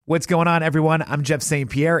What's going on, everyone? I'm Jeff St.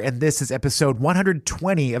 Pierre, and this is episode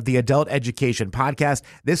 120 of the Adult Education Podcast.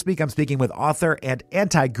 This week, I'm speaking with author and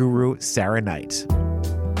anti-guru Sarah Knight.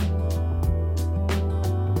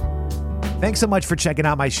 Thanks so much for checking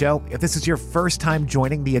out my show. If this is your first time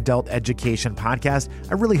joining the Adult Education Podcast,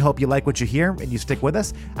 I really hope you like what you hear and you stick with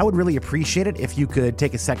us. I would really appreciate it if you could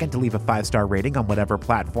take a second to leave a 5-star rating on whatever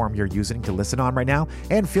platform you're using to listen on right now,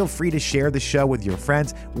 and feel free to share the show with your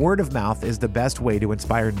friends. Word of mouth is the best way to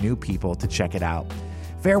inspire new people to check it out.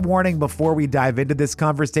 Fair warning before we dive into this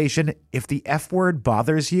conversation, if the F word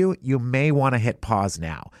bothers you, you may want to hit pause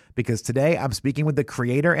now, because today I'm speaking with the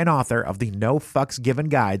creator and author of the No Fucks Given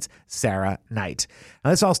Guides, Sarah Knight.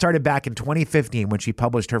 Now, this all started back in 2015 when she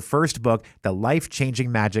published her first book, The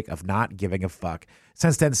Life-Changing Magic of Not Giving a Fuck.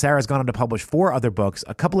 Since then, Sarah's gone on to publish 4 other books,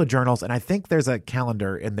 a couple of journals, and I think there's a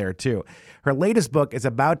calendar in there too. Her latest book is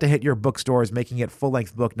about to hit your bookstores, making it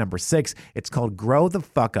full-length book number 6. It's called Grow the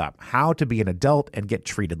Fuck Up: How to Be an Adult and Get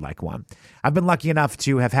Treated Like One. I've been lucky enough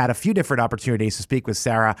to have had a few different opportunities to speak with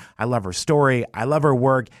Sarah. I love her story, I love her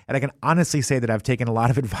work, and I can honestly say that I've taken a lot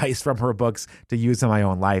of advice from her books to use in my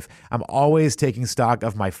own life. I'm always taking stock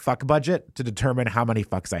of my fuck budget to determine how many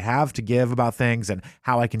fucks I have to give about things and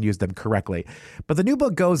how I can use them correctly. But the new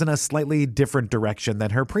book goes in a slightly different direction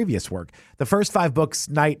than her previous work. The first 5 books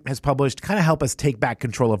Knight has published kind of help us take back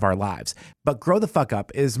control of our lives. But Grow the Fuck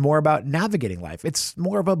Up is more about navigating life. It's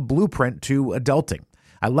more of a blueprint to adulting.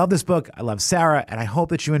 I love this book. I love Sarah, and I hope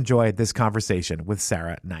that you enjoyed this conversation with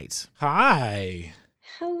Sarah Knight. Hi.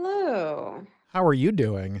 Hello. How are you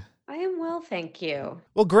doing? I am well, thank you.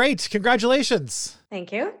 Well, great. Congratulations.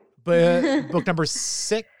 Thank you. But book number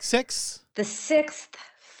six? The 6th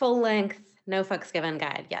full-length No Fucks Given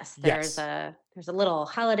guide. Yes, there's a little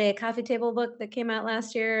holiday coffee table book that came out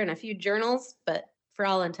last year and a few journals, but for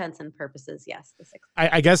all intents and purposes, yes, the 6th.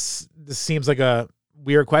 I guess this seems like a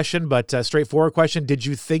weird question, but a straightforward question. Did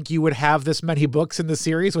you think you would have this many books in the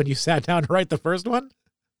series when you sat down to write the first one?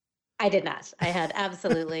 I did not. I had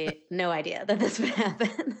absolutely no idea that this would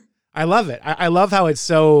happen. I love it. I love how it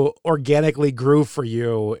so organically grew for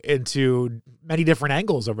you into many different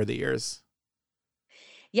angles over the years.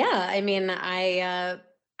 Yeah, I mean, I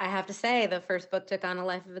have to say the first book took on a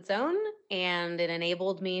life of its own, and it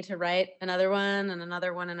enabled me to write another one and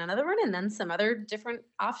another one and another one, and then some other different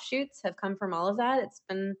offshoots have come from all of that. It's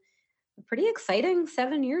been a pretty exciting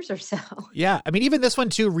 7 years or so. Yeah, I mean, even this one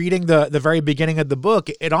too, reading the very beginning of the book,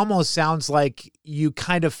 it almost sounds like you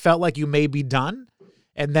kind of felt like you may be done.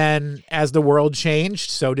 And then as the world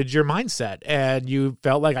changed, so did your mindset. And you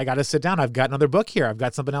felt like, I got to sit down. I've got another book here. I've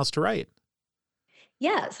got something else to write.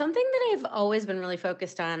 Yeah, something that I've always been really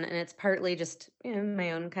focused on, and it's partly just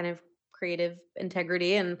my own kind of creative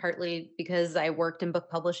integrity, and partly because I worked in book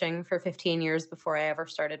publishing for 15 years before I ever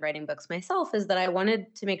started writing books myself, is that I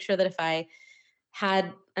wanted to make sure that if I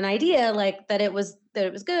had an idea, like that it was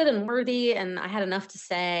good and worthy, and I had enough to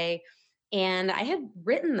say, and I had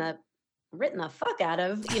written the fuck out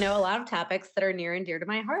of a lot of topics that are near and dear to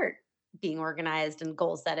my heart. Being organized and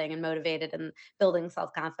goal setting and motivated and building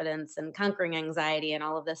self-confidence and conquering anxiety and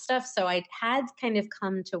all of this stuff. So I had kind of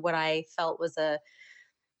come to what I felt was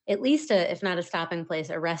at least if not a stopping place,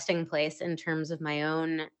 a resting place in terms of my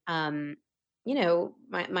own,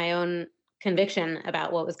 my own conviction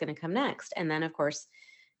about what was going to come next. And then of course,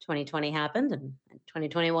 2020 happened and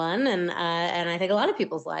 2021. And I think a lot of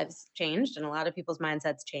people's lives changed and a lot of people's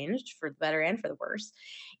mindsets changed for the better and for the worse.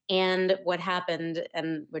 And what happened,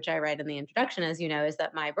 and which I write in the introduction, as you know, is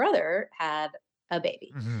that my brother had a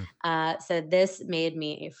baby. Mm-hmm. So this made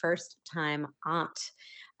me a first-time aunt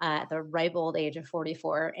at the ripe old age of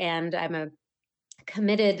 44. And I'm a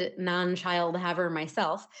committed non-child haver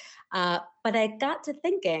myself. But I got to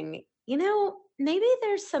thinking, maybe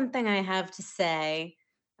there's something I have to say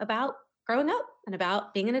about growing up and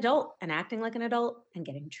about being an adult and acting like an adult and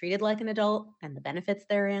getting treated like an adult and the benefits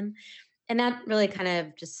therein. And that really kind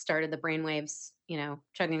of just started the brainwaves,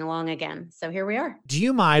 chugging along again. So here we are. Do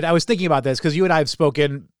you mind? I was thinking about this because you and I have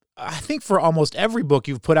spoken, I think, for almost every book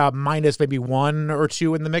you've put out, minus maybe 1 or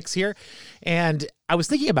 2 in the mix here. And I was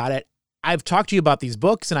thinking about it. I've talked to you about these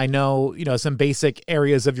books and I know, some basic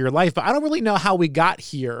areas of your life, but I don't really know how we got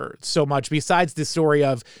here so much besides the story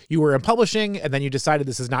of you were in publishing and then you decided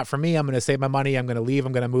this is not for me. I'm going to save my money. I'm going to leave.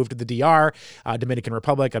 I'm going to move to the DR, Dominican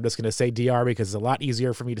Republic. I'm just going to say DR because it's a lot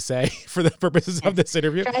easier for me to say for the purposes of this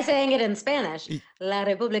interview. Try saying it in Spanish. La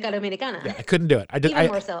República Dominicana. Yeah, I couldn't do it. Even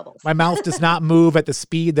more syllables. My mouth does not move at the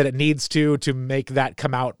speed that it needs to make that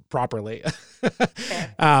come out properly.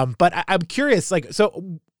 But I'm curious,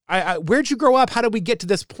 where'd you grow up? How did we get to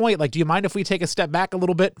this point? Do you mind if we take a step back a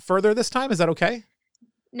little bit further this time? Is that okay?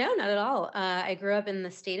 No, not at all. I grew up in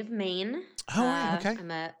the state of Maine. Oh, right. Okay.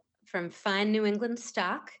 I'm from fine New England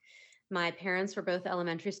stock. My parents were both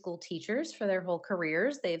elementary school teachers for their whole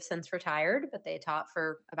careers. They've since retired, but they taught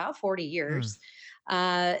for about 40 Mm. years.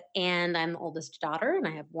 And I'm the oldest daughter, and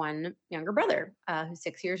I have one younger brother who's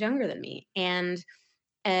 6 years younger than me. And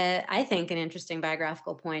I think an interesting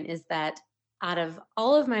biographical point is that out of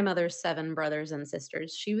all of my mother's seven brothers and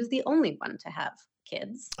sisters, she was the only one to have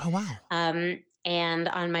kids. Oh, wow. And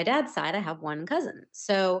on my dad's side, I have one cousin.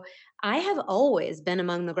 So I have always been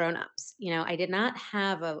among the grown-ups. I did not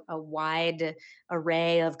have a wide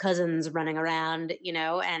array of cousins running around,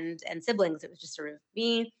 and siblings. It was just sort of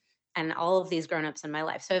me and all of these grown-ups in my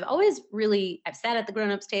life. So I've sat at the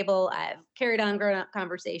grown-ups table, I've carried on grown-up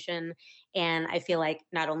conversation, and I feel like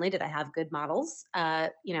not only did I have good models,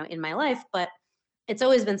 in my life, but it's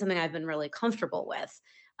always been something I've been really comfortable with.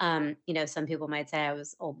 Some people might say I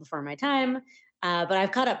was old before my time, but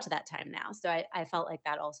I've caught up to that time now. So I felt like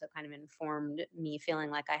that also kind of informed me feeling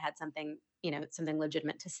like I had something, something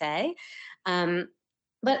legitimate to say. Um,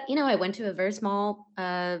 but I went to a very small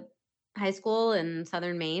high school in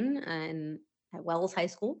southern Maine, at Wells High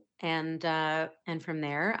School, and from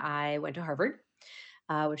there I went to Harvard,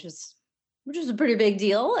 which is a pretty big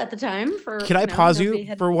deal at the time. For Can I pause you nobody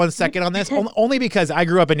had. for 1 second on this? Only because I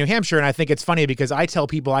grew up in New Hampshire, and I think it's funny because I tell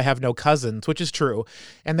people I have no cousins, which is true,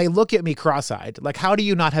 and they look at me cross-eyed, like, how do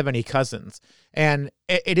you not have any cousins? And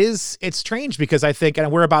it's strange because I think,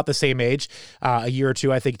 and we're about the same age, a year or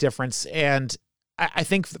two, I think, difference, and I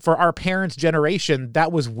think for our parents' generation,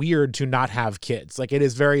 that was weird to not have kids. Like, it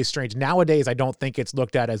is very strange. Nowadays, I don't think it's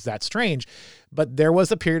looked at as that strange, but there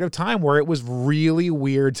was a period of time where it was really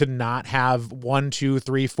weird to not have 1, 2,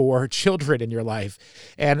 3, 4 children in your life.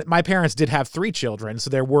 And my parents did have 3 children,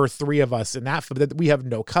 so there were 3 of us in that. But we have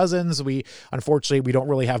no cousins. Unfortunately, we don't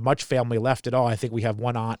really have much family left at all. I think we have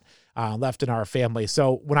one aunt left in our family.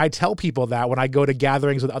 So when I tell people that, when I go to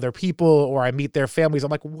gatherings with other people or I meet their families,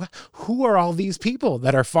 I'm like, who are all these people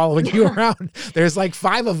that are following you around? There's like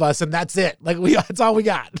 5 of us and that's it. Like that's all we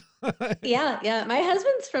got. Yeah, yeah. My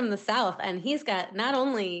husband's from the South, and he's got, not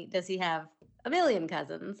only does he have a million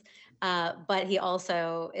cousins, but he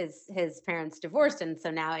also his parents divorced, and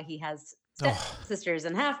so now he has step Oh, sisters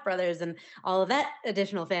and half brothers and all of that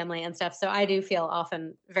additional family and stuff. So I do feel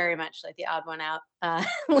often very much like the odd one out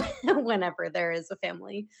whenever there is a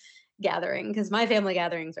family gathering, because my family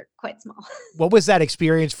gatherings are quite small. what was that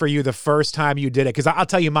experience for you the first time you did it? Because I'll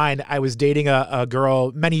tell you mine. I was dating a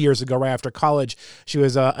girl many years ago, right after college. She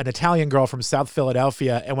was an Italian girl from South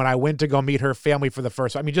Philadelphia. And when I went to go meet her family for the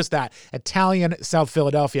first time, I mean, just that Italian South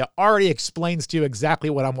Philadelphia already explains to you exactly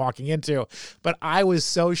what I'm walking into. But I was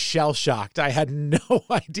so shell shocked. I had no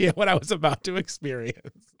idea what I was about to experience.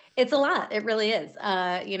 It's a lot. It really is.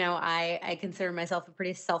 I consider myself a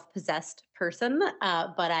pretty self-possessed person,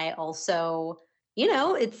 but I also,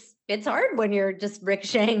 it's hard when you're just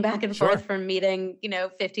ricocheting back and Sure. forth from meeting,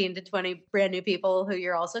 15 to 20 brand new people who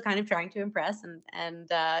you're also kind of trying to impress, and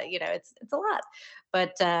it's a lot.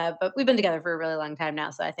 But we've been together for a really long time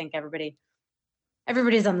now, so I think everybody's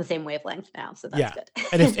on the same wavelength now, so that's Yeah.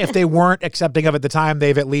 And if good. they weren't accepting of it at the time,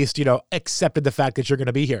 they've at least, accepted the fact that you're going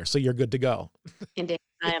to be here. So you're good to go. Indeed,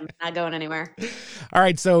 I am not going anywhere. All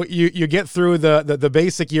right. So you get through the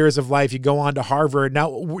basic years of life. You go on to Harvard.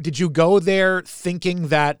 Now, did you go there thinking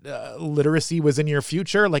that literacy was in your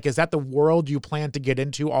future? Like, is that the world you plan to get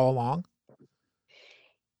into all along?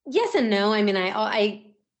 Yes and no. I mean,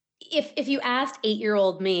 if you asked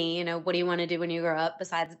 8-year-old me, what do you want to do when you grow up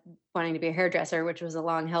besides wanting to be a hairdresser, which was a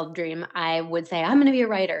long held dream, I would say I'm going to be a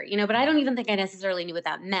writer. But I don't even think I necessarily knew what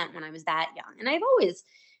that meant when I was that young. And I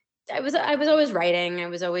was always writing. I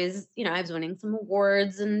was always, I was winning some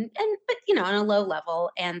awards but on a low level.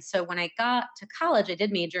 And so when I got to college, I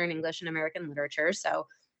did major in English and American literature. So,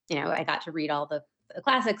 I got to read all the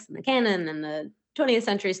classics and the canon and the 20th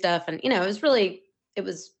century stuff. And, it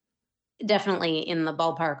was definitely in the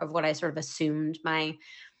ballpark of what I sort of assumed my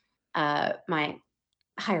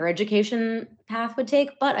higher education path would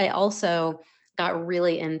take. But I also got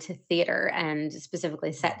really into theater, and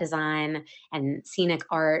specifically set design and scenic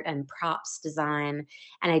art and props design.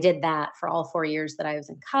 And I did that for all 4 years that I was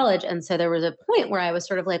in college. And so there was a point where I was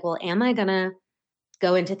sort of like, well, am I going to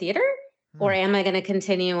go into theater? Or Hmm. am I going to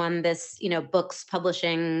continue on this, books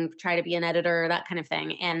publishing, try to be an editor, that kind of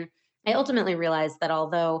thing? And I ultimately realized that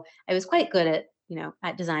although I was quite good at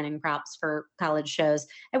designing props for college shows,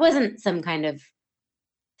 I wasn't some kind of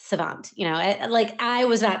savant. Like I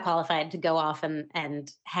was not qualified to go off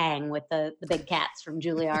and hang with the big cats from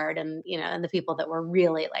Juilliard, and the people that were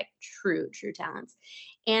really like true talents.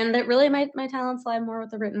 And that really my talents lie more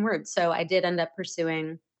with the written word. So I did end up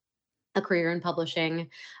pursuing a career in publishing.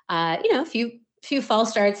 A few false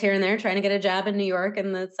starts here and there, trying to get a job in New York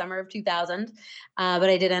in the summer of 2000. But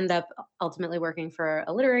I did end up ultimately working for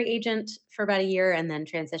a literary agent for about a year, and then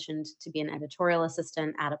transitioned to be an editorial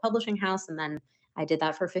assistant at a publishing house. And then I did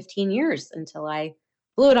that for 15 years until I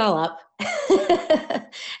blew it all up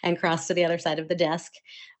and crossed to the other side of the desk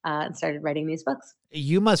and started writing these books.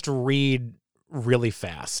 You must read really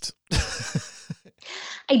fast.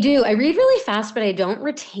 I do. I read really fast, but I don't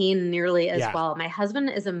retain nearly as Yeah. well. My husband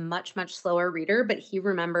is a much slower reader, but he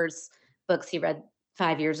remembers books he read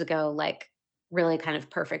 5 years ago, like really kind of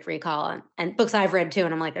perfect recall, and books I've read too.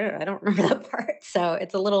 And I'm like, oh, I don't remember that part. So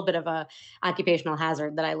it's a little bit of a occupational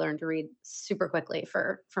hazard that I learned to read super quickly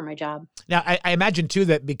for my job. Now, I imagine too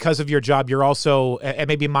that because of your job, you're also, and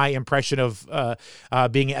maybe my impression of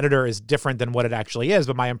being an editor is different than what it actually is,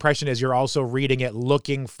 but my impression is you're also reading it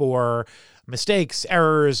looking for mistakes,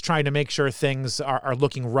 errors, trying to make sure things are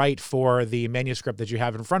looking right for the manuscript that you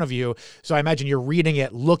have in front of you. So I imagine you're reading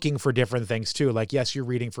it looking for different things too. Like, yes, you're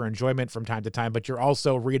reading for enjoyment from time to time, but you're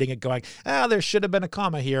also reading it going, there should have been a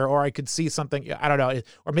comma here, or I could see something, I don't know,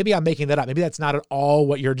 or maybe I'm making that up. Maybe that's not at all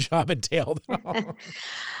what your job entailed.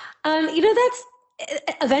 That's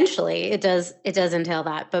eventually it does entail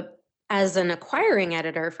that, but as an acquiring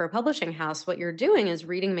editor for a publishing house, what you're doing is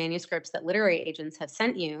reading manuscripts that literary agents have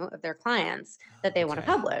sent you of their clients that they want to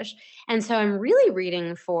Okay. publish. And so I'm really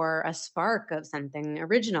reading for a spark of something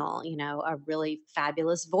original, a really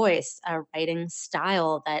fabulous voice, a writing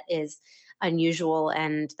style that is unusual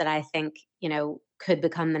and that I think, could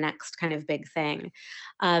become the next kind of big thing.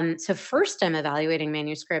 So first I'm evaluating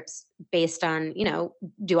manuscripts based on,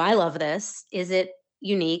 do I love this? Is it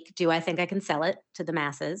unique? Do I think I can sell it to the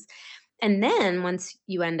masses? And then once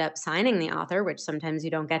you end up signing the author, which sometimes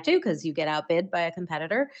you don't get to because you get outbid by a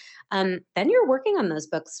competitor, then you're working on those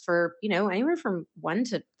books for, anywhere from 1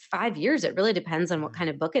 to 5 years. It really depends on what kind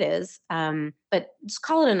of book it is. But just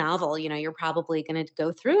call it a novel. You're probably going to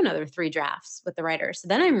go through another 3 drafts with the writer. So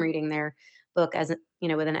then I'm reading their book as,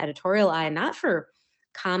 with an editorial eye, not for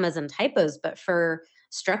commas and typos, but for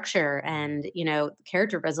structure and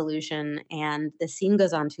character resolution, and the scene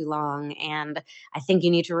goes on too long, and I think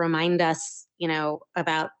you need to remind us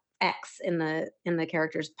about X in the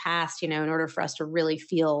character's past, in order for us to really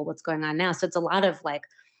feel what's going on now. So it's a lot of like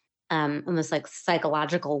almost like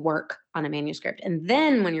psychological work on a manuscript. And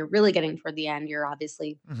then when you're really getting toward the end, you're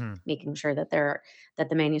obviously Mm-hmm. making sure that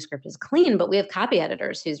the manuscript is clean. But we have copy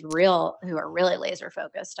editors who are really laser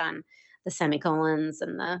focused on the semicolons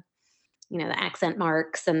and the accent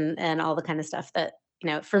marks and all the kind of stuff that,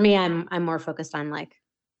 for me, I'm more focused on like,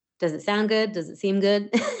 does it sound good? Does it seem good?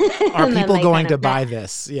 Are And then people they going kind to of buy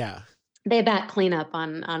this? Yeah. they back clean up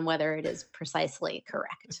on whether it is precisely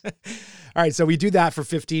correct. All right. So we do that for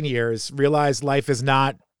 15 years, realize life is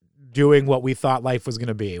not doing what we thought life was going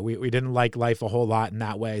to be. We didn't like life a whole lot in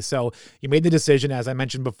that way. So you made the decision, as I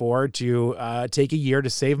mentioned before, to take a year to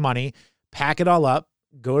save money, pack it all up,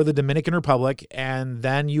 go to the Dominican Republic, and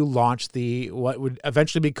then you launched what would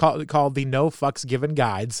eventually be called the No Fucks Given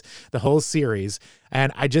Guides, the whole series.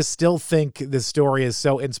 And I just still think this story is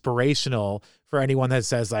so inspirational for anyone that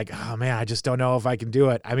says like, oh man, I just don't know if I can do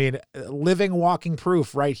it. I mean, living, walking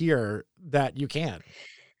proof right here that you can.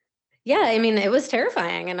 Yeah, I mean, it was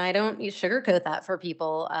terrifying, and I don't sugarcoat that for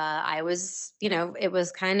people. I was, it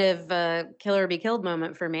was kind of a kill or be killed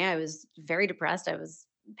moment for me. I was very depressed. I was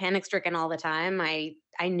panic stricken all the time. I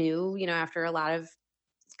knew, after a lot of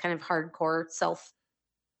kind of hardcore self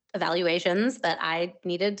evaluations that I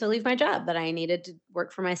needed to leave my job, that I needed to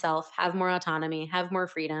work for myself, have more autonomy, have more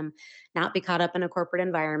freedom, not be caught up in a corporate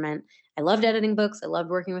environment. I loved editing books. I loved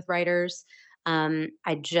working with writers.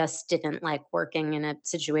 I just didn't like working in a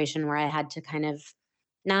situation where I had to kind of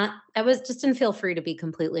didn't feel free to be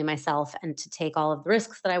completely myself and to take all of the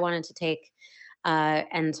risks that I wanted to take.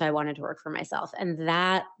 And so I wanted to work for myself. And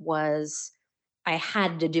I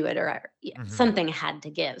had to do it, or Mhm. something had to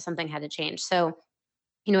give, something had to change. So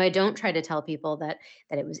I don't try to tell people that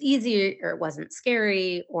it was easy or it wasn't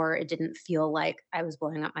scary or it didn't feel like I was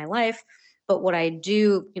blowing up my life. But what I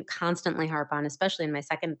do constantly harp on, especially in my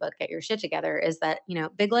second book, Get Your Shit Together, is that,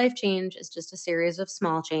 big life change is just a series of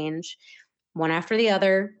small change, one after the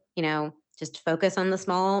other, just focus on the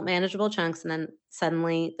small manageable chunks, and then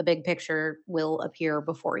suddenly the big picture will appear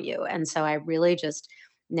before you. And so I really just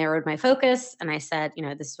narrowed my focus, and I said,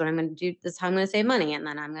 this is what I'm going to do. This is how I'm going to save money. And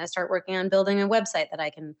then I'm going to start working on building a website that I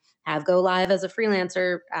can have go live as a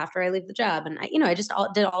freelancer after I leave the job. And I just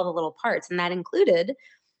did all the little parts. And that included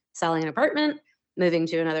selling an apartment, moving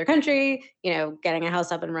to another country, getting a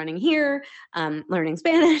house up and running here, learning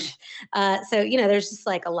Spanish. So, there's just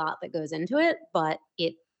like a lot that goes into it, but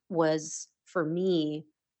it was, for me,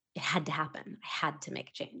 it had to happen. I had to make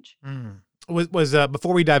a change.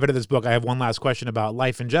 Before we dive into this book, I have one last question about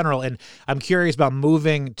life in general. And I'm curious about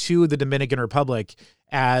moving to the Dominican Republic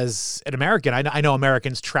as an American. I know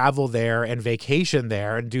Americans travel there and vacation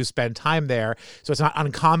there and do spend time there. So it's not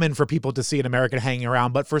uncommon for people to see an American hanging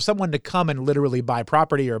around. But for someone to come and literally buy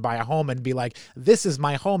property or buy a home and be like, this is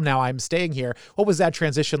my home now, I'm staying here. What was that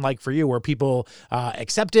transition like for you? Were people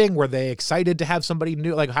accepting? Were they excited to have somebody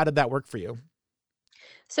new? Like, how did that work for you?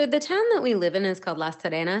 So the town that we live in is called Las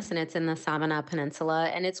Terrenas, and it's in the Samana Peninsula,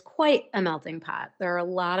 and it's quite a melting pot. There are a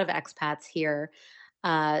lot of expats here.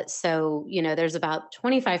 So, there's about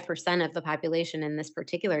 25% of the population in this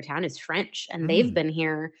particular town is French, and they've been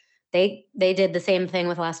here. They did the same thing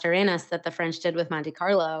with Las Terrenas that the French did with Monte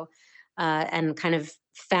Carlo, and kind of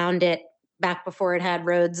found it back before it had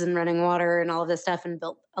roads and running water and all of this stuff, and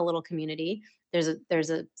built a little community. There's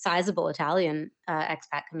a sizable Italian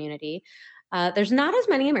expat community. There's not as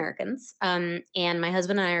many Americans. And my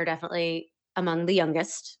husband and I are definitely among the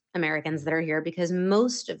youngest Americans that are here, because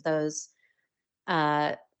most of those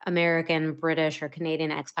American, British, or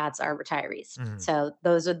Canadian expats are retirees. So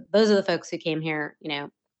those are the folks who came here,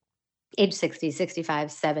 age 60,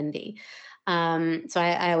 65, 70. So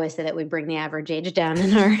I always say that we bring the average age down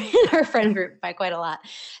in our friend group by quite a lot.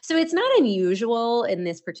 So it's not unusual in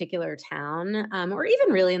this particular town, or even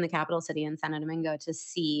really in the capital city in Santo Domingo, to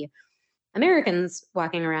see Americans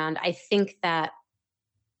walking around. I think that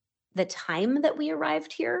the time that we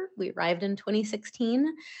arrived in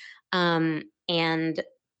 2016. And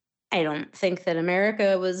I don't think that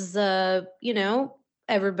America was,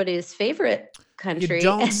 everybody's favorite country. You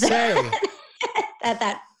don't say. At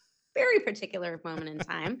that very particular moment in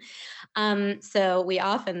time. So we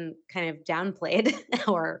often kind of downplayed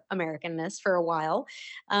our Americanness for a while.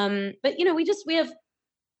 But, we have,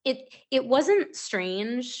 it wasn't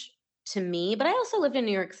strange to me, but I also lived in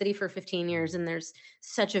New York City for 15 years, and there's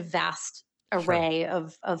such a vast array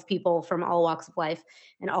of people from all walks of life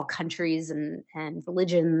and all countries and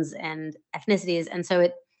religions and ethnicities. And so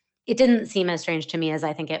it didn't seem as strange to me as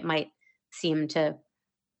I think it might seem to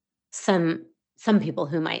some people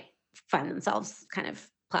who might find themselves kind of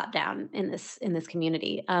plopped down in this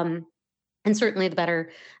community. And certainly the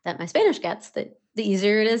better that my Spanish gets, the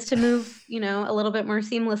easier it is to move, a little bit more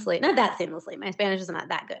seamlessly. Not that seamlessly. My Spanish is not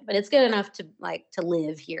that good, but it's good enough to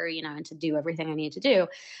live here, and to do everything I need to do.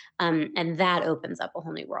 And that opens up a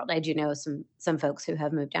whole new world. I do know some folks who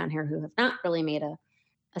have moved down here who have not really made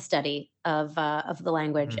a study of the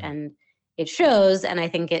language, and it shows. And I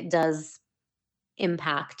think it does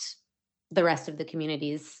impact the rest of the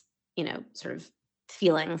community's, sort of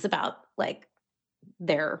feelings about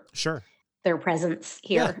their presence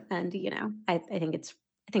here. Yeah. And, I think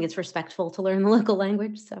it's respectful to learn the local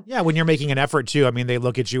language. So yeah, when you're making an effort too, I mean, they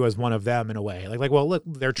look at you as one of them in a way, like, well, look,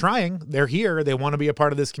 they're trying, they're here, they want to be a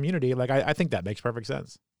part of this community. Like, I think that makes perfect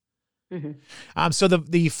sense. So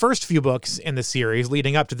the first few books in the series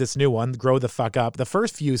leading up to this new one, Grow the Fuck Up, the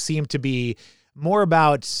first few seem to be more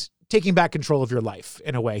about taking back control of your life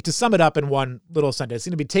in a way. To sum it up in one little sentence,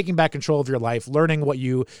 seem to be taking back control of your life, learning what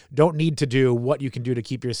you don't need to do, what you can do to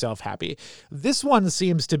keep yourself happy. This one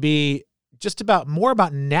seems to be just more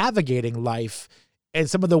about navigating life and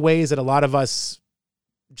some of the ways that a lot of us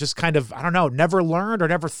just kind of, I don't know, never learned or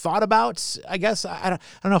never thought about. I guess I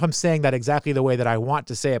don't know if I'm saying that exactly the way that I want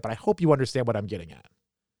to say it, but I hope you understand what I'm getting at.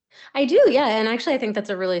 I do, yeah. And actually, I think that's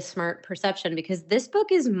a really smart perception, because this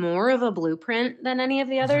book is more of a blueprint than any of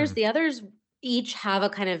the others. The others each have a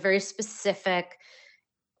kind of very specific,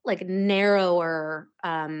 narrower,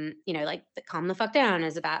 the Calm the Fuck Down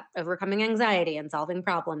is about overcoming anxiety and solving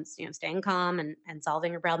problems, staying calm and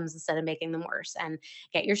solving your problems instead of making them worse. And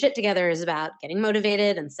Get Your Shit Together is about getting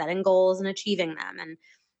motivated and setting goals and achieving them.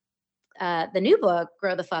 And the new book,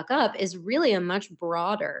 Grow the Fuck Up, is really a much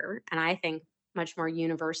broader, and I think much more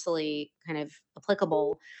universally kind of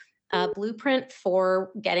applicable blueprint for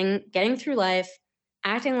getting through life,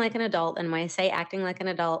 acting like an adult. And when I say acting like an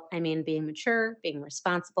adult, I mean being mature, being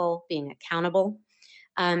responsible, being accountable,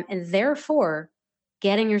 and therefore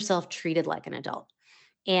getting yourself treated like an adult.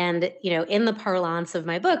 And, in the parlance of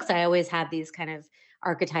my books, I always have these kind of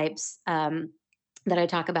archetypes that I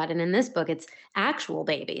talk about. And in this book, it's actual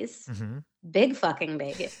babies, big fucking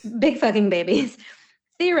babies,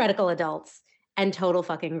 theoretical adults, and total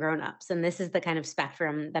fucking grown-ups. And this is the kind of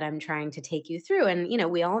spectrum that I'm trying to take you through. And,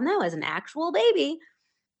 we all know as an actual baby,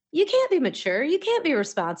 you can't be mature, you can't be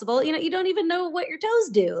responsible. You don't even know what your toes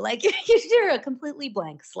do. Like you're a completely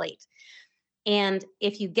blank slate. And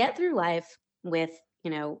if you get through life with,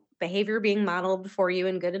 behavior being modeled for you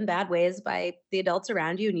in good and bad ways by the adults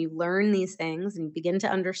around you, and you learn these things and you begin to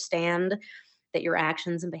understand that your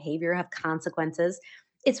actions and behavior have consequences,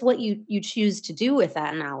 it's what you choose to do with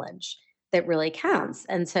that knowledge that really counts.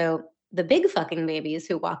 And so the big fucking babies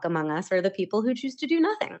who walk among us are the people who choose to do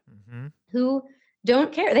nothing, Mm-hmm. who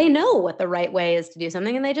don't care. They know what the right way is to do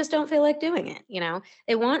something and they just don't feel like doing it.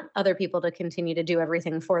 They want other people to continue to do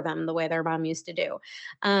everything for them the way their mom used to do.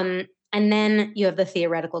 And then you have the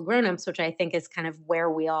theoretical grown-ups, which I think is kind of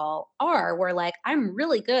where we all are. We're like, I'm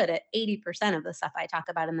really good at 80% of the stuff I talk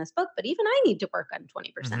about in this book, but even I need to work on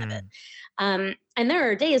 20% of it. And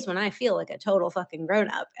there are days when I feel like a total fucking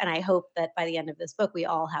grown-up. And I hope that by the end of this book, we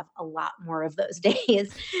all have a lot more of those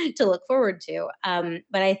days to look forward to.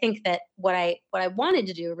 But I think that what I wanted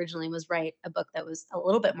to do originally was write a book that was a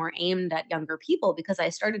little bit more aimed at younger people, because I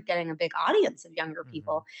started getting a big audience of younger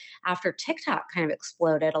people after TikTok kind of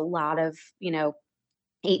exploded. A lot of,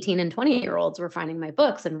 18 and 20-year-olds were finding my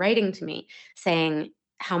books and writing to me saying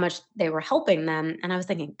how much they were helping them. And I was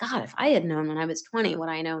thinking, God, if I had known when I was 20 what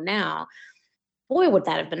I know now, boy, would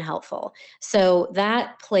that have been helpful. So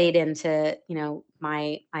that played into,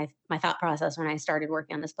 my thought process when I started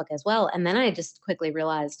working on this book as well. And then I just quickly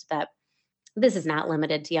realized that this is not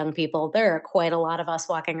limited to young people. There are quite a lot of us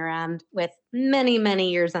walking around with many, many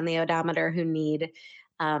years on the odometer who need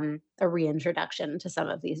a reintroduction to some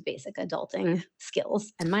of these basic adulting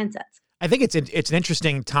skills and mindsets. I think it's an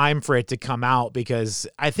interesting time for it to come out, because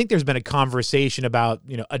I think there's been a conversation about,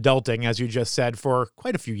 adulting, as you just said, for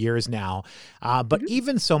quite a few years now. But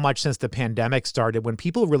even so much since the pandemic started, when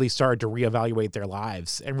people really started to reevaluate their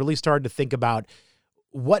lives and really started to think about,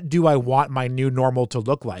 what do I want my new normal to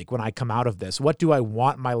look like when I come out of this? What do I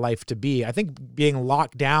want my life to be? I think being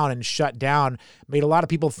locked down and shut down made a lot of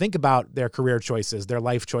people think about their career choices, their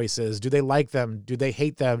life choices. Do they like them? Do they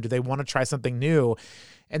hate them? Do they want to try something new?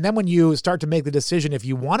 And then when you start to make the decision, if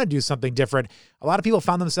you want to do something different, a lot of people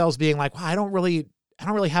found themselves being like, wow, I don't really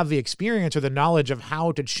have the experience or the knowledge of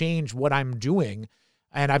how to change what I'm doing.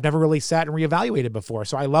 And I've never really sat and reevaluated before.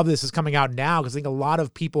 So I love this is coming out now, because I think a lot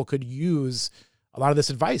of people could use a lot of this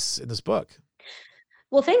advice in this book.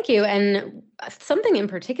 Well, thank you. And something in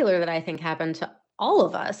particular that I think happened to all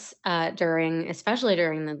of us especially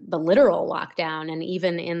during the literal lockdown, and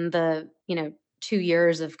even in the 2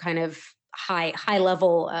 years of kind of high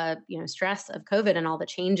level stress of COVID and all the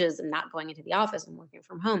changes and not going into the office and working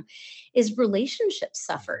from home, is relationships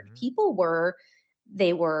suffered. People were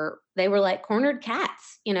like cornered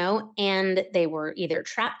cats, and they were either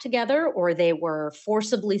trapped together or they were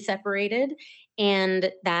forcibly separated.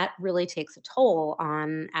 And that really takes a toll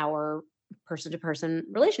on our person to person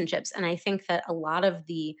relationships. And I think that a lot of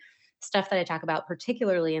the stuff that I talk about,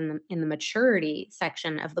 particularly in the maturity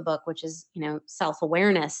section of the book, which is,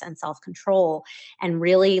 self-awareness and self-control, and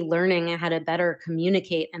really learning how to better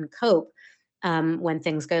communicate and cope when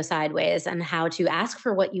things go sideways, and how to ask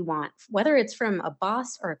for what you want, whether it's from a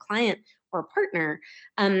boss or a client or a partner.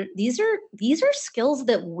 These are skills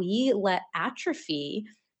that we let atrophy,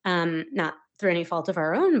 not through any fault of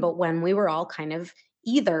our own, but when we were all kind of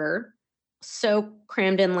either so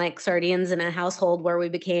crammed in like sardines in a household where we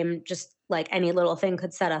became just like any little thing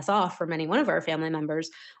could set us off from any one of our family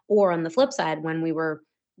members, or on the flip side, when we were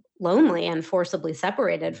lonely and forcibly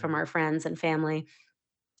separated from our friends and family.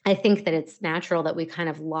 I think that it's natural that we kind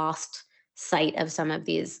of lost sight of some of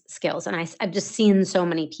these skills. And I've just seen so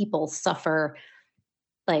many people suffer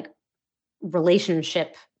like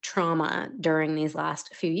relationship trauma during these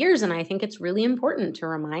last few years. And I think it's really important to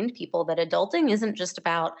remind people that adulting isn't just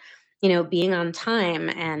about, being on time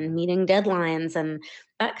and meeting deadlines and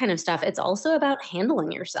that kind of stuff. It's also about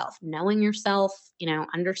handling yourself, knowing yourself,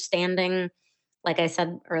 understanding, like I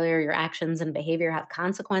said earlier, your actions and behavior have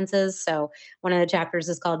consequences. So one of the chapters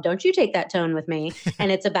is called "Don't You Take That Tone with Me."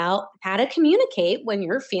 And it's about how to communicate when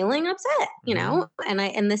you're feeling upset,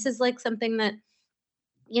 and this is like something that,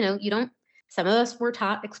 some of us were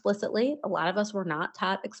taught explicitly. A lot of us were not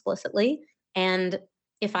taught explicitly. And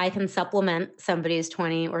if I can supplement somebody's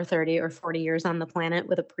 20 or 30 or 40 years on the planet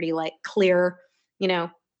with a pretty like clear,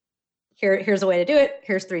 here's a way to do it.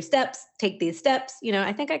 Here's 3 steps. Take these steps.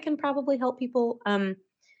 I think I can probably help people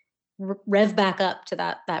rev back up to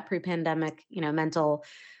that pre-pandemic, mental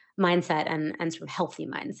mindset and sort of healthy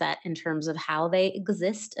mindset in terms of how they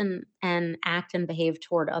exist and act and behave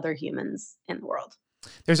toward other humans in the world.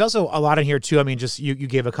 There's also a lot in here too. I mean, just you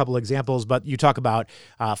gave a couple examples, but you talk about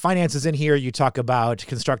finances in here. You talk about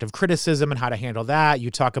constructive criticism and how to handle that.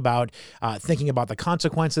 You talk about thinking about the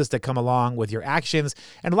consequences that come along with your actions.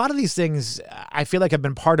 And a lot of these things I feel like have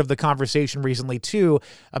been part of the conversation recently too,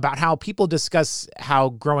 about how people discuss how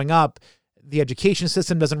growing up, the education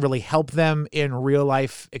system doesn't really help them in real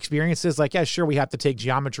life experiences. Like, yeah, sure, we have to take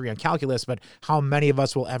geometry and calculus, but how many of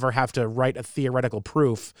us will ever have to write a theoretical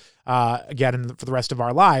proof again for the rest of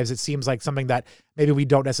our lives? It seems like something that maybe we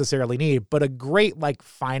don't necessarily need, but a great like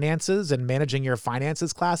finances and managing your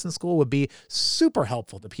finances class in school would be super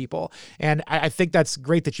helpful to people. And I think that's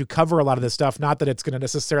great that you cover a lot of this stuff. Not that it's going to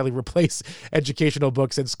necessarily replace educational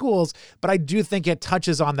books in schools, but I do think it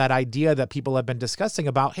touches on that idea that people have been discussing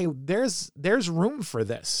about, hey, there's room for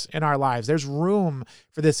this in our lives. There's room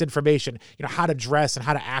for this information, how to dress and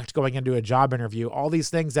how to act going into a job interview, all these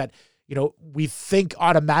things that we think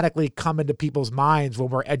automatically come into people's minds when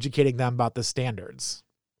we're educating them about the standards.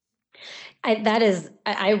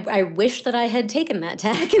 I wish that I had taken that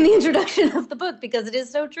tack in the introduction of the book because it is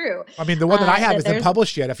so true. I mean, the one that I have isn't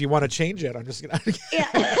published yet. If you want to change it, I'm just gonna.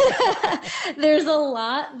 Yeah, there's a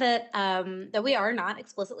lot that we are not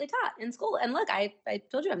explicitly taught in school. And look, I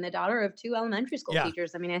told you I'm the daughter of 2 elementary school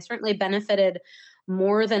teachers. I mean, I certainly benefited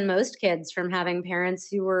more than most kids from having parents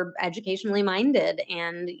who were educationally minded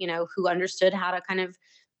and who understood how to kind of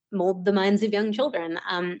mold the minds of young children.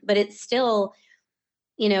 But it's still.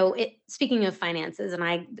 Speaking of finances, and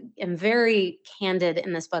I am very candid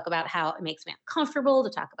in this book about how it makes me uncomfortable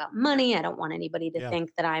to talk about money. I don't want anybody to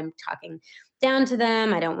think that I'm talking down to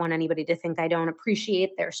them. I don't want anybody to think I don't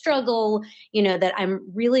appreciate their struggle, that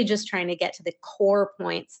I'm really just trying to get to the core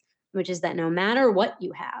points, which is that no matter what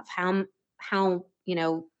you have, how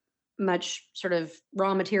much sort of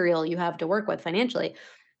raw material you have to work with financially,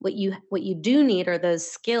 what you do need are those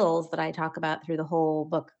skills that I talk about through the whole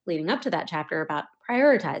book leading up to that chapter about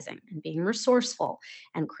prioritizing and being resourceful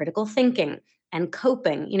and critical thinking and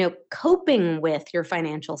coping. Coping with your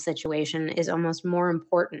financial situation is almost more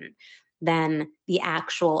important than the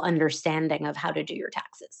actual understanding of how to do your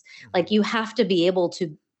taxes. Like you have to be able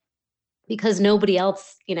to, because nobody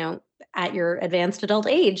else, at your advanced adult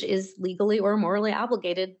age is legally or morally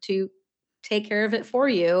obligated to take care of it for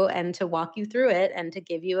you and to walk you through it and to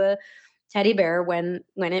give you a teddy bear when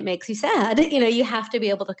it makes you sad. You have to be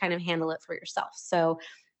able to kind of handle it for yourself. So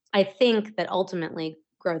I think that ultimately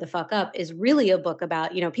Grow the Fuck Up is really a book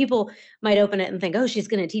about, people might open it and think, oh, she's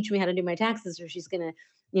going to teach me how to do my taxes, or she's going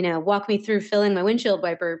to, walk me through filling my windshield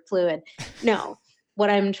wiper fluid. No, what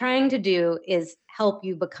I'm trying to do is help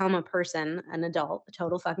you become a person, an adult, a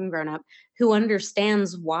total fucking grown up who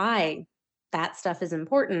understands why that stuff is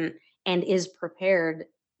important and is prepared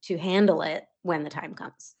to handle it when the time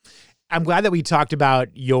comes. I'm glad that we talked about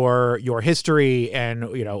your history and,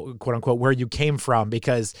 quote unquote, where you came from,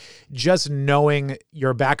 because just knowing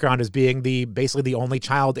your background as being basically the only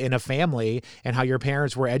child in a family and how your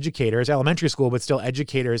parents were educators, elementary school, but still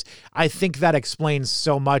educators, I think that explains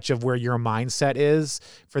so much of where your mindset is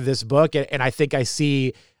for this book. And I think I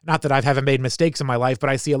see, not that I haven't made mistakes in my life, but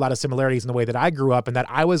I see a lot of similarities in the way that I grew up and that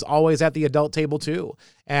I was always at the adult table too.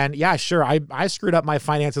 And yeah, sure, I screwed up my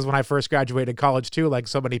finances when I first graduated college too, like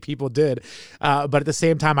so many people did. But at the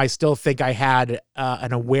same time, I still think I had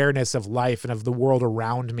an awareness of life and of the world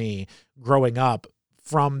around me growing up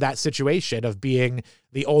from that situation of being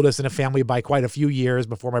the oldest in a family by quite a few years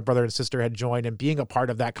before my brother and sister had joined, and being a part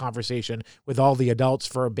of that conversation with all the adults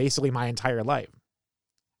for basically my entire life.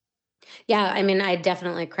 Yeah, I mean, I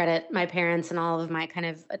definitely credit my parents and all of my kind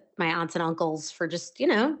of my aunts and uncles for just,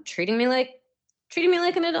 treating me like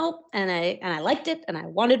an adult, and I liked it and I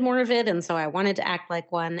wanted more of it, and so I wanted to act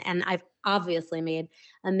like one, and I've obviously made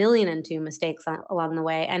a million and two mistakes along the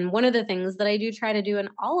way. And one of the things that I do try to do in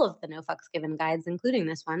all of the No Fucks Given guides, including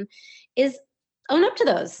this one, is own up to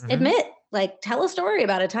those. Mm-hmm. Admit, like, tell a story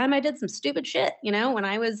about a time I did some stupid shit. When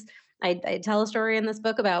I tell a story in this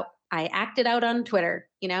book about I acted out on Twitter.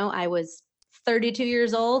 I was 32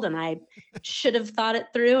 years old and I should have thought it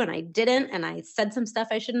through and I didn't. And I said some stuff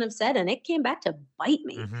I shouldn't have said and it came back to bite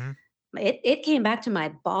me. Mm-hmm. It came back to my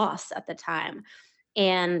boss at the time.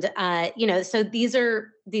 And, so these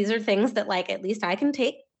are things that, like, at least I can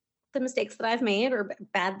take the mistakes that I've made or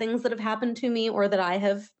bad things that have happened to me or that I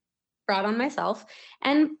have brought on myself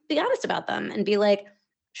and be honest about them and be like,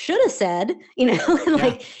 should have said,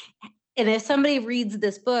 like, and if somebody reads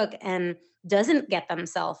this book and doesn't get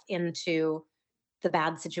themselves into the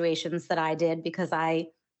bad situations that I did because I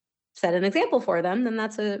set an example for them, then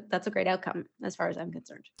that's a great outcome as far as I'm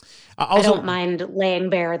concerned. I Also, don't mind laying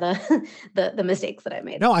bare the the mistakes that I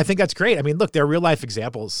made. no, I think that's great. I mean, look, they're real life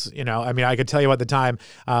examples. You know, I mean, I could tell you at the time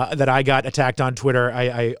that I got attacked on Twitter,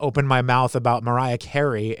 I opened my mouth about Mariah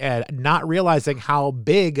Carey and not realizing how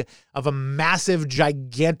big of a massive,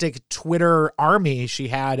 gigantic Twitter army she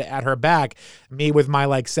had at her back. Me with my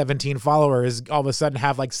like 17 followers, all of a sudden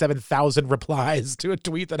have like 7,000 replies to a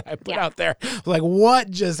tweet that I put out there. Like, what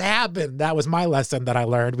just happened? That was my lesson that I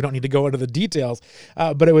learned. We don't need to go into the details,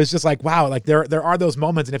 but it was just like, wow, like there are those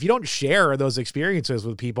moments, and if you don't share those experiences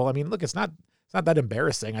with people, I mean, look, it's not that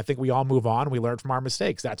embarrassing. I think we all move on. We learn from our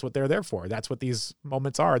mistakes. That's what they're there for. That's what these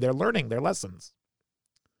moments are. They're learning. They're lessons.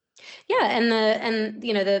 Yeah, and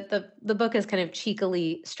the book is kind of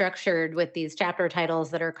cheekily structured with these chapter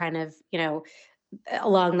titles that are kind of,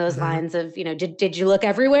 along those Mhm. lines of, did you look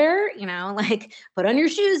everywhere? Like put on your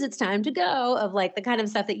shoes, it's time to go, of like the kind of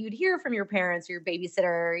stuff that you'd hear from your parents, your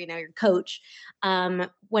babysitter, your coach,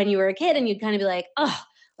 when you were a kid, and you'd kind of be like, oh,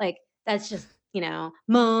 like that's just,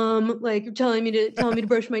 mom, like you're telling me to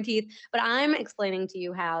brush my teeth. But I'm explaining to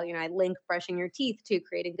you how, I link brushing your teeth to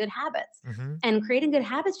creating good habits. Mhm. And creating good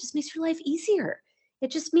habits just makes your life easier.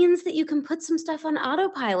 It just means that you can put some stuff on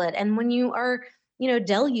autopilot. And when you are,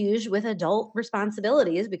 deluged with adult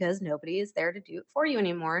responsibilities because nobody is there to do it for you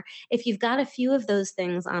anymore, if you've got a few of those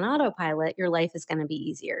things on autopilot, your life is going to be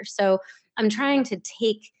easier. So I'm trying to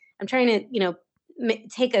take a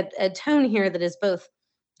tone here that is both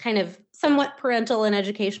kind of somewhat parental and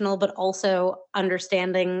educational, but also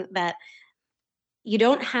understanding that you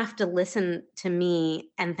don't have to listen to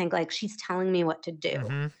me and think like she's telling me what to do.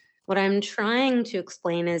 Mhm. What I'm trying to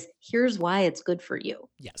explain is here's why it's good for you.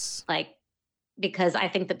 Yes. Like, because I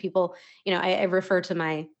think that people, I refer to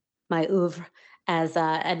my oeuvre as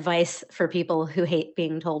advice for people who hate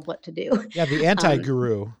being told what to do. Yeah, the um,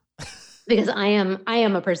 anti-guru. because I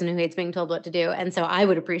am a person who hates being told what to do, and so I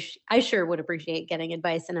sure would appreciate getting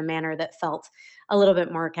advice in a manner that felt a little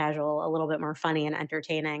bit more casual, a little bit more funny and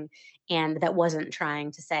entertaining, and that wasn't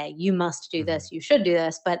trying to say you must do Mhm. this, you should do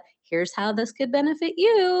this, but here's how this could benefit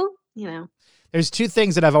you. There's two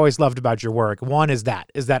things that I've always loved about your work. One is that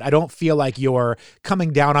I don't feel like you're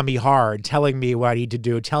coming down on me hard, telling me what I need to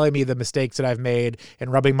do, telling me the mistakes that I've made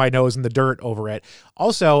and rubbing my nose in the dirt over it.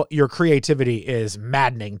 Also, your creativity is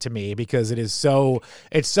maddening to me because it's so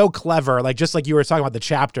clever. Like just like you were talking about the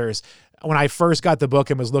chapters, when I first got the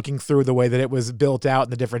book and was looking through the way that it was built out in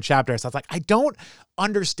the different chapters, I was like, I don't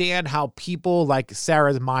understand how people like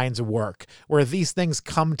Sarah's minds work, where these things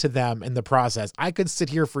come to them in the process. I could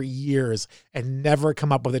sit here for years and never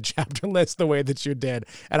come up with a chapter list the way that you did.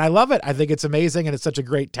 And I love it. I think it's amazing. And it's such a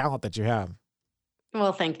great talent that you have.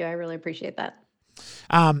 Well, thank you. I really appreciate that.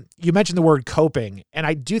 You mentioned the word coping, and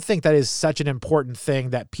I do think that is such an important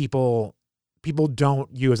thing that people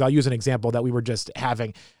don't use. I'll use an example that we were just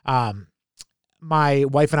having. My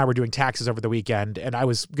wife and I were doing taxes over the weekend, and I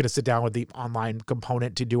was going to sit down with the online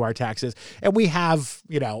component to do our taxes. And we have,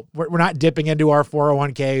 we're not dipping into our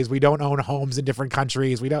 401ks. We don't own homes in different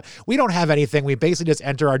countries. We don't have anything. We basically just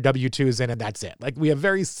enter our W-2s in and that's it. Like we have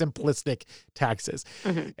very simplistic taxes.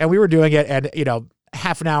 Mm-hmm. And we were doing it, and,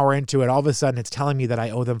 half an hour into it, all of a sudden it's telling me that I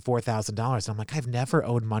owe them $4,000. I'm like, I've never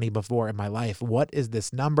owed money before in my life. What is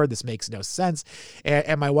this number? This makes no sense.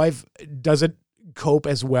 And my wife doesn't cope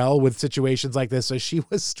as well with situations like this. So she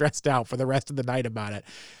was stressed out for the rest of the night about it.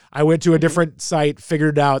 I went to a different site,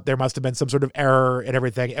 figured it out. There must have been some sort of error and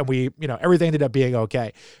everything. And we, everything ended up being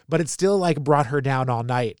okay, but it still like brought her down all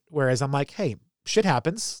night. Whereas I'm like, hey, shit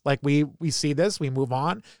happens. Like we see this, we move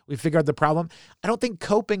on, we figure out the problem. I don't think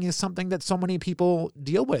coping is something that so many people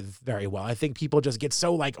deal with very well. I think people just get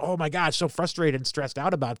so like, oh my gosh, so frustrated and stressed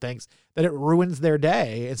out about things that it ruins their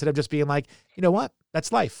day instead of just being like, you know what,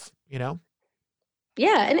 that's life.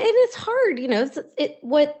 Yeah, and it's hard,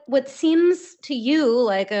 what seems to you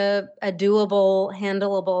like a doable,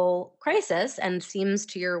 handleable crisis, and seems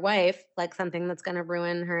to your wife like something that's going to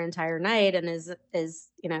ruin her entire night and is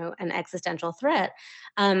an existential threat.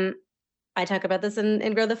 Um, I talk about this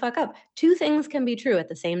in Grow the Fuck Up. Two things can be true at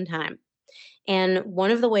the same time. And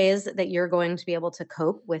one of the ways that you're going to be able to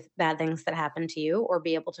cope with bad things that happen to you, or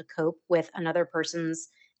be able to cope with another person's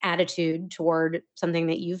attitude toward something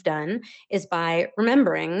that you've done, is by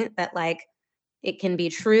remembering that like it can be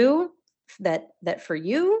true that for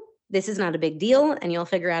you this is not a big deal and you'll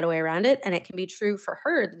figure out a way around it, and it can be true for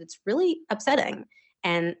her that it's really upsetting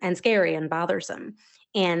and scary and bothersome.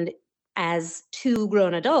 And as two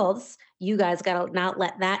grown adults, you guys got to not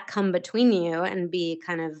let that come between you and be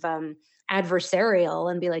kind of adversarial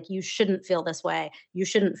and be like, you shouldn't feel this way, you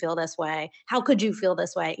shouldn't feel this way, how could you feel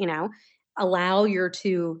this way. Allow your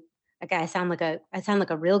two Okay, I sound like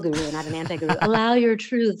a real guru, not an anti-guru. Allow your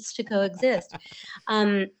truths to coexist.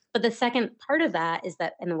 But the second part of that is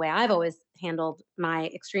that, and the way I've always handled my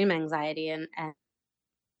extreme anxiety and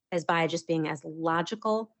is by just being as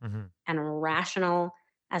logical Mhm. and rational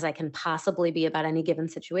as I can possibly be about any given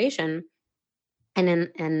situation.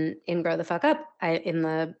 And in Grow the Fuck Up, in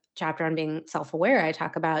the chapter on being self-aware, I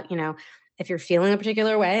talk about, if you're feeling a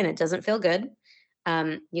particular way and it doesn't feel good,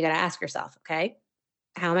 you got to ask yourself, okay,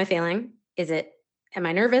 how am I feeling? Am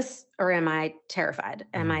I nervous or am I terrified?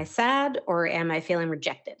 Am I Mhm. sad or am I feeling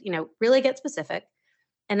rejected? Really get specific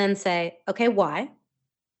and then say, okay, why?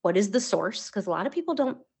 What is the source? Because a lot of people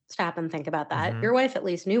don't stop and think about that. Mhm. Your wife at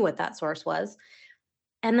least knew what that source was.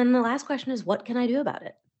 And then the last question is, what can I do about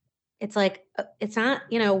it? It's like, it's not,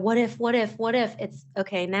 what if? It's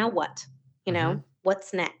okay, now what? Mhm.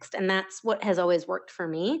 What's next? And that's what has always worked for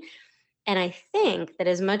me. And I think that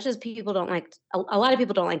as much as people don't like, a lot of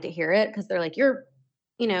people don't like to hear it because they're like,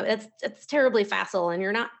 it's terribly facile and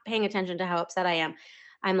you're not paying attention to how upset I am.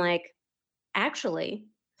 I'm like, actually,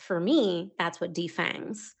 for me, that's what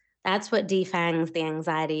defangs. That's what defangs the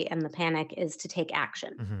anxiety and the panic is to take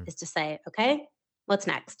action, Mhm. is to say, okay, what's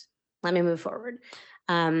next? Let me move forward.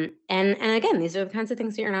 And again, these are the kinds of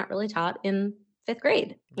things that you're not really taught in fifth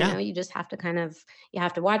grade. Yeah. You just have to you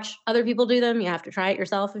have to watch other people do them. You have to try it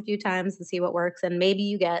yourself a few times and see what works. And maybe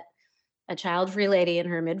you get a child-free lady in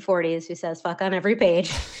her mid-40s who says fuck on every page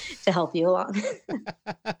to help you along.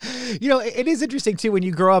 It is interesting too when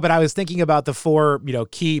you grow up, and I was thinking about the four,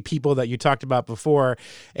 key people that you talked about before,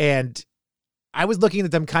 and I was looking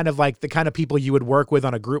at them kind of like the kind of people you would work with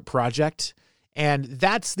on a group project. And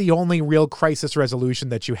that's the only real crisis resolution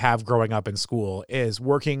that you have growing up in school is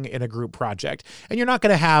working in a group project. And you're not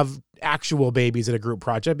going to have actual babies in a group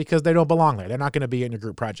project because they don't belong there. They're not going to be in a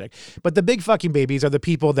group project. But the big fucking babies are the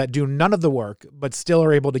people that do none of the work, but still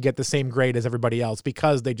are able to get the same grade as everybody else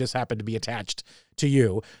because they just happen to be attached to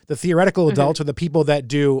you. The theoretical Mhm. adults are the people that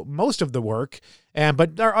do most of the work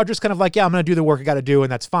but are just kind of like, yeah, I'm going to do the work I got to do,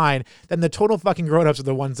 and that's fine. Then the total fucking grown-ups are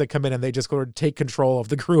the ones that come in and they just go to take control of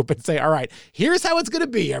the group and say, all right, here's how it's going to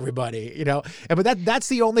be, everybody, But that's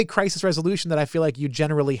the only crisis resolution that I feel like you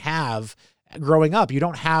generally have growing up. You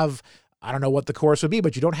don't have, I don't know what the course would be,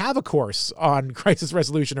 but you don't have a course on crisis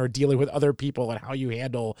resolution or dealing with other people and how you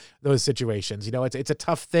handle those situations. It's a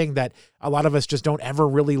tough thing that a lot of us just don't ever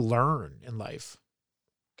really learn in life.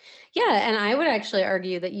 Yeah, and I would actually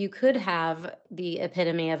argue that you could have the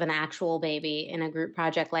epitome of an actual baby in a group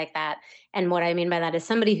project like that. And what I mean by that is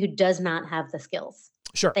somebody who does not have the skills.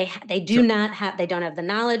 Sure. They do Sure. not have they don't have the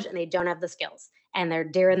knowledge and they don't have the skills. And they're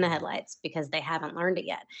deer in the headlights because they haven't learned it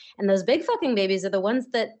yet. And those big fucking babies are the ones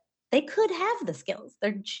that they could have the skills.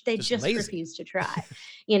 They Just just lazy. refuse to try.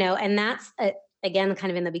 And that's again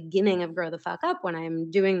kind of in the beginning of Grow the Fuck Up when I'm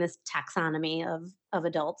doing this taxonomy of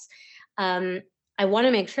adults. Um, I want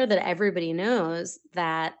to make sure that everybody knows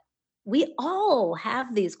that we all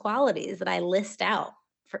have these qualities that I list out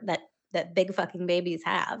that big fucking babies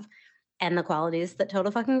have and the qualities that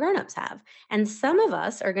total fucking grown-ups have. And some of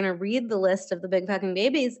us are going to read the list of the big fucking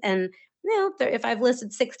babies and if I've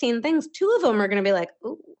listed 16 things, two of them are going to be like,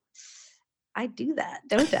 "Ooh, I do that,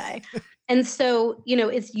 don't I?" And so,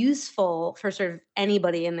 it's useful for sort of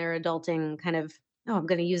anybody in their adulting kind of, oh, I'm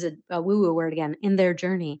going to use a woo-woo word again, in their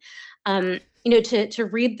journey. To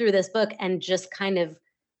read through this book and just kind of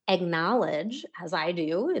acknowledge, as I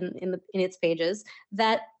do in its pages,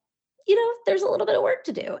 that there's a little bit of work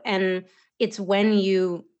to do. And it's when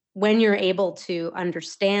you're able to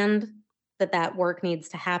understand that work needs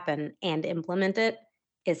to happen and implement it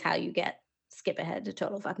is how you get skip ahead to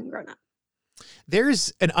total fucking grown up.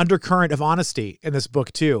 There's an undercurrent of honesty in this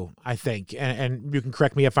book too, I think. And you can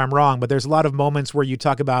correct me if I'm wrong, but there's a lot of moments where you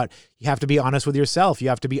talk about you have to be honest with yourself. You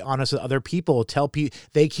have to be honest with other people. Tell people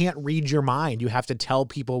they can't read your mind. You have to tell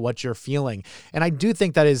people what you're feeling. And I do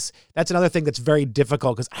think that's another thing that's very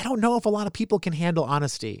difficult because I don't know if a lot of people can handle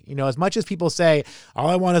honesty. As much as people say, all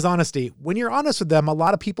I want is honesty, when you're honest with them, a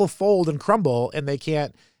lot of people fold and crumble and they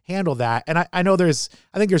can't handle that. And I know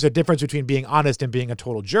I think there's a difference between being honest and being a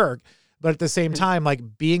total jerk. But at the same Mhm. time,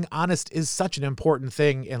 like being honest is such an important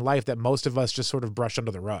thing in life that most of us just sort of brush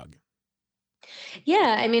under the rug.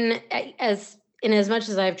 Yeah, I mean, as much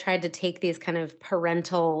as I've tried to take these kind of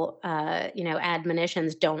parental,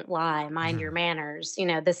 admonitions, don't lie, mind your Mhm. manners,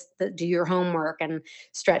 do your homework and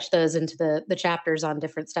stretch those into the chapters on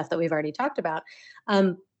different stuff that we've already talked about.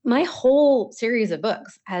 My whole series of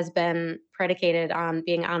books has been predicated on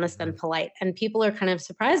being honest and Mhm. polite, and people are kind of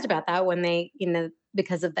surprised about that when they,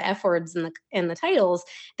 because of the F words in the titles,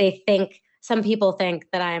 some people think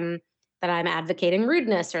that I'm that I'm advocating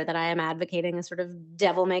rudeness or that I am advocating a sort of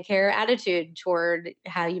devil may care attitude toward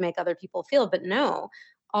how you make other people feel. But no,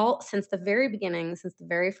 all since the very beginning, since the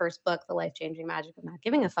very first book, The Life Changing Magic of Not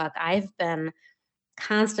Giving a Fuck, I've been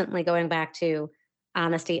constantly going back to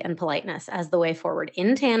honesty and politeness as the way forward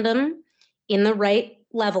in tandem, in the right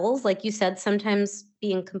levels. Like you said, sometimes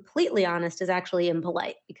being completely honest is actually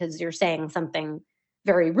impolite because you're saying something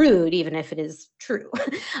very rude, even if it is true.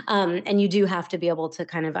 And you do have to be able to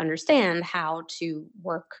kind of understand how to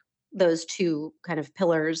work those two kind of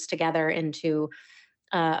pillars together into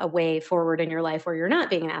a way forward in your life where you're not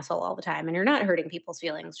being an asshole all the time and you're not hurting people's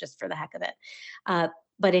feelings just for the heck of it.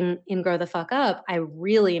 But in Grow the Fuck Up, I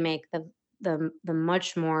really make the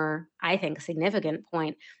much more, I think, significant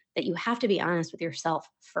point that you have to be honest with yourself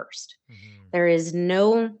first. Mhm.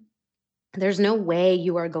 There's no way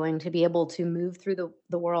you are going to be able to move through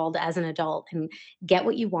the world as an adult and get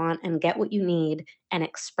what you want and get what you need and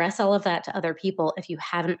express all of that to other people if you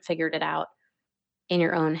haven't figured it out in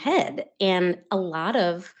your own head. And a lot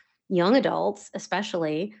of young adults,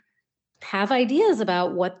 especially, have ideas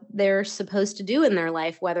about what they're supposed to do in their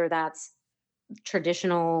life, whether that's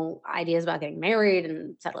traditional ideas about getting married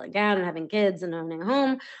and settling down and having kids and owning a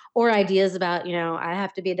home, or ideas about, I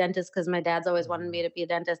have to be a dentist because my dad's always wanted me Mhm. to be a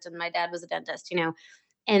dentist and my dad was a dentist.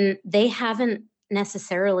 And they haven't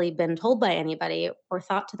necessarily been told by anybody or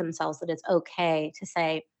thought to themselves that it's okay to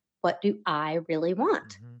say, what do I really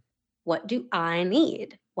want? Mhm. What do I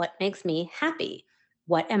need? What makes me happy?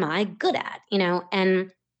 What am I good at?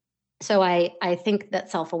 And so I think that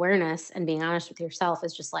self-awareness and being honest with yourself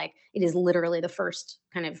is just like it is literally the first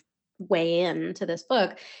kind of way into this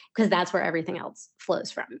book because that's where everything else flows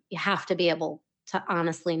from. You have to be able to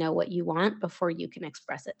honestly know what you want before you can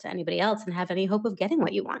express it to anybody else and have any hope of getting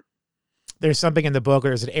what you want. There's something in the book, or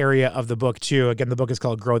there's an area of the book too. Again, the book is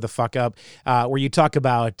called Grow the Fuck Up, where you talk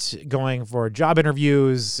about going for job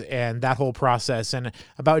interviews and that whole process and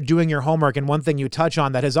about doing your homework. And one thing you touch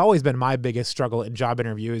on that has always been my biggest struggle in job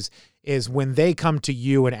interviews is when they come to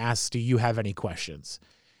you and ask, do you have any questions?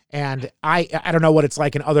 And I don't know what it's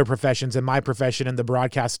like in other professions. In my profession, in the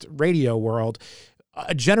broadcast radio world,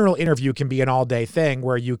 a general interview can be an all-day thing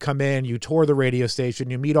where you come in, you tour the radio station,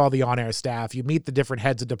 you meet all the on-air staff, you meet the different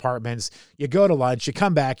heads of departments, you go to lunch, you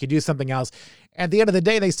come back, you do something else. At the end of the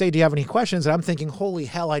day, they say, do you have any questions? And I'm thinking, holy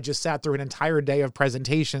hell, I just sat through an entire day of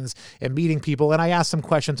presentations and meeting people, and I asked some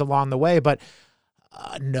questions along the way, but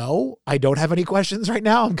no, I don't have any questions right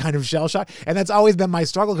now. I'm kind of shell shocked. And that's always been my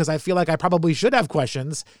struggle because I feel like I probably should have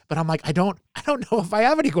questions, but I'm like, I don't know if I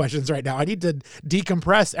have any questions right now. I need to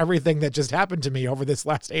decompress everything that just happened to me over this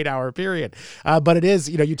last 8-hour period. But it is,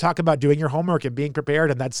 you talk about doing your homework and being prepared.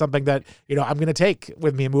 And that's something that, I'm going to take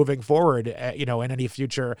with me moving forward, in any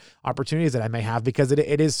future opportunities that I may have, because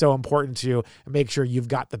it is so important to make sure you've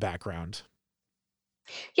got the background.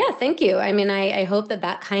 Yeah, thank you. I mean, I hope that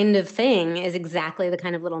that kind of thing is exactly the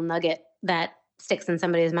kind of little nugget that sticks in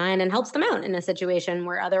somebody's mind and helps them out in a situation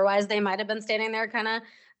where otherwise they might have been standing there kind of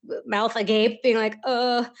mouth agape being like,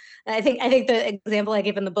 I think the example I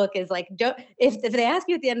give in the book is like, don't if they ask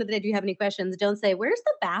you at the end of the day, do you have any questions, don't say where's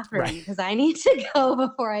the bathroom Right. because I need to go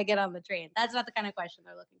before I get on the train. That's not the kind of question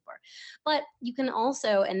they're looking for. But you can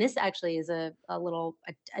also, and this actually is a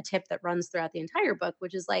tip that runs throughout the entire book,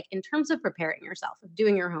 which is like in terms of preparing yourself, of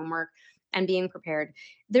doing your homework and being prepared,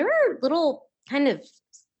 there are little kind of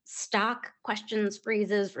stock questions,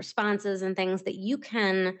 phrases, responses, and things that you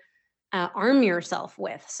can arm yourself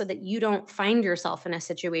with so that you don't find yourself in a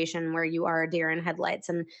situation where you are a deer in headlights.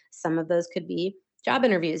 And some of those could be job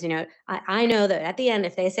interviews. I know that at the end,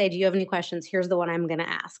 if they say, do you have any questions? Here's the one I'm going to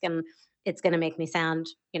ask. And it's going to make me sound,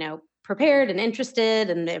 prepared and interested.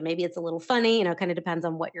 And maybe it's a little funny, kind of depends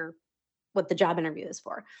on what the job interview is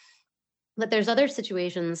for. But there's other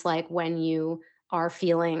situations like when you are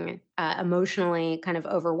feeling emotionally kind of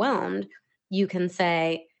overwhelmed, you can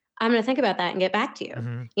say, I'm going to think about that and get back to you.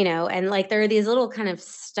 Mhm. And like there are these little kind of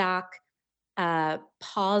stock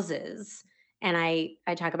pauses. And I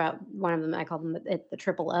talk about one of them, I call them the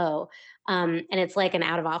triple O. And it's like an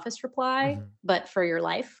out of office reply, Mhm. but for your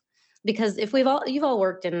life. Because if you've all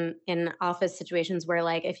worked in office situations where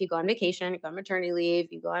like if you go on vacation, you go on maternity leave,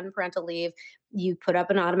 you go on parental leave, you put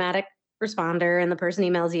up an automatic responder and the person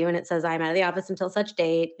emails you and it says, I'm out of the office until such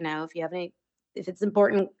date. If it's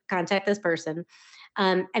important, contact this person.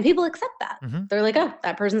 And people accept that. Mhm. They're like, oh,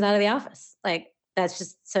 that person's out of the office. Like, that's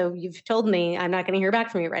just so you've told me I'm not going to hear back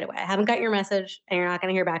from you right away. I haven't got your message and you're not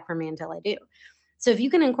going to hear back from me until I do. So if you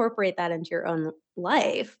can incorporate that into your own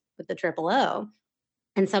life with the triple O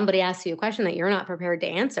and somebody asks you a question that you're not prepared to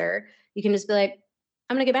answer, you can just be like,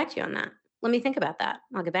 I'm going to get back to you on that. let me think about that.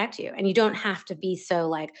 I'll get back to you. And you don't have to be so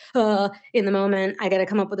like, in the moment, I got to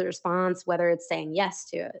come up with a response, whether it's saying yes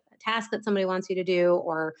to a task that somebody wants you to do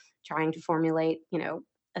or trying to formulate,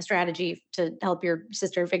 a strategy to help your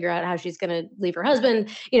sister figure out how she's going to leave her husband.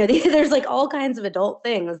 There's like all kinds of adult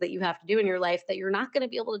things that you have to do in your life that you're not going to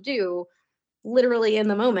be able to do literally in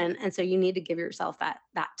the moment. And so you need to give yourself that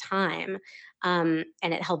time. And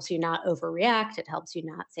it helps you not overreact. It helps you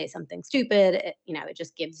not say something stupid. It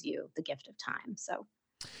just gives you the gift of time. So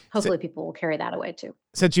hopefully people will carry that away too.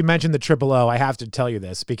 Since you mentioned the Triple O, I have to tell you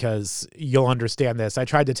this because you'll understand this. I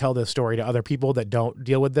tried to tell this story to other people that don't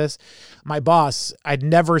deal with this. My boss, I'd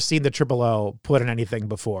never seen the Triple O put in anything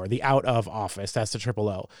before. The out of office, that's the Triple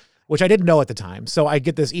O, which I didn't know at the time. So I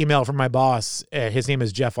get this email from my boss. His name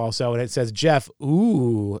is Jeff also, and it says, Jeff,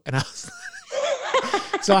 ooh. And I was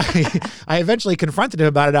so I eventually confronted him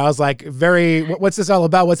about it. I was like, what's this all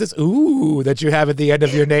about? What's this ooh that you have at the end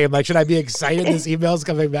of your name? Like, should I be excited this email's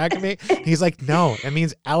coming back to me? And he's like, no, it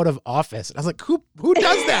means out of office. And I was like, who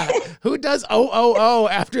does that? Who does O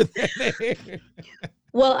after their name?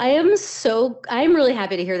 Well, I'm really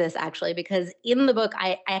happy to hear this actually, because in the book,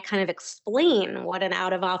 I kind of explain what an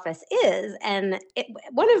out of office is. And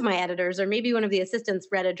one of my editors, or maybe one of the assistants,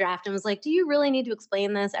 read a draft and was like, do you really need to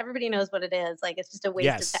explain this? Everybody knows what it is. Like, it's just a waste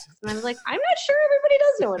of text. And I was like, I'm not sure everybody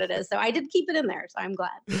does know what it is. So I did keep it in there. So I'm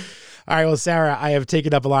glad. All right. Well, Sarah, I have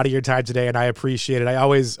taken up a lot of your time today and I appreciate it. I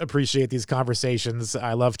always appreciate these conversations.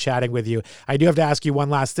 I love chatting with you. I do have to ask you one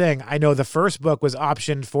last thing. I know the first book was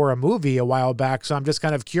optioned for a movie a while back. So I'm just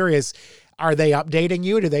kind of curious, are they updating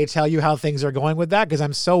you? Do they tell you how things are going with that? Because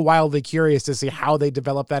I'm so wildly curious to see how they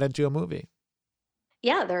develop that into a movie.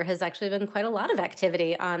 Yeah, there has actually been quite a lot of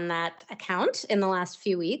activity on that account in the last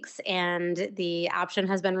few weeks, and the option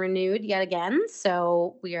has been renewed yet again.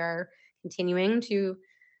 So we are continuing to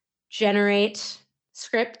generate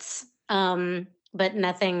scripts, but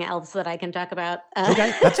nothing else that I can talk about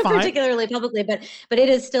okay, that's fine. particularly publicly. But it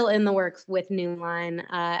is still in the works with New Line,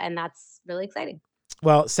 and that's really exciting.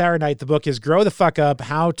 Well, Sarah Knight, the book is Grow the Fuck Up,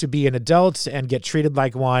 How to Be an Adult and Get Treated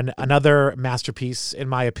Like One. Another masterpiece, in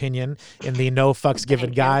my opinion, in the No Fucks Given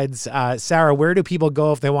guides. Sarah, where do people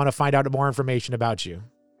go if they want to find out more information about you?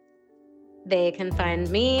 They can find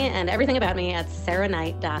me and everything about me at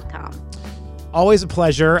sarahknight.com. Always a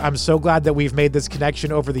pleasure. I'm so glad that we've made this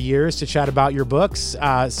connection over the years to chat about your books.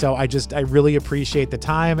 So I really appreciate the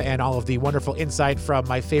time and all of the wonderful insight from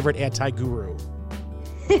my favorite anti-guru.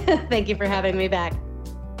 Thank you for having me back.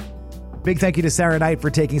 Big thank you to Sarah Knight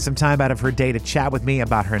for taking some time out of her day to chat with me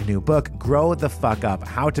about her new book, Grow the Fuck Up,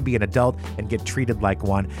 How to Be an Adult and Get Treated Like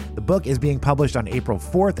One. The book is being published on April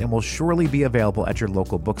 4th and will surely be available at your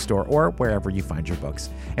local bookstore or wherever you find your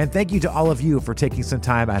books. And thank you to all of you for taking some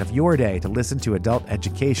time out of your day to listen to Adult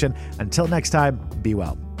Education. Until next time, be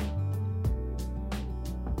well.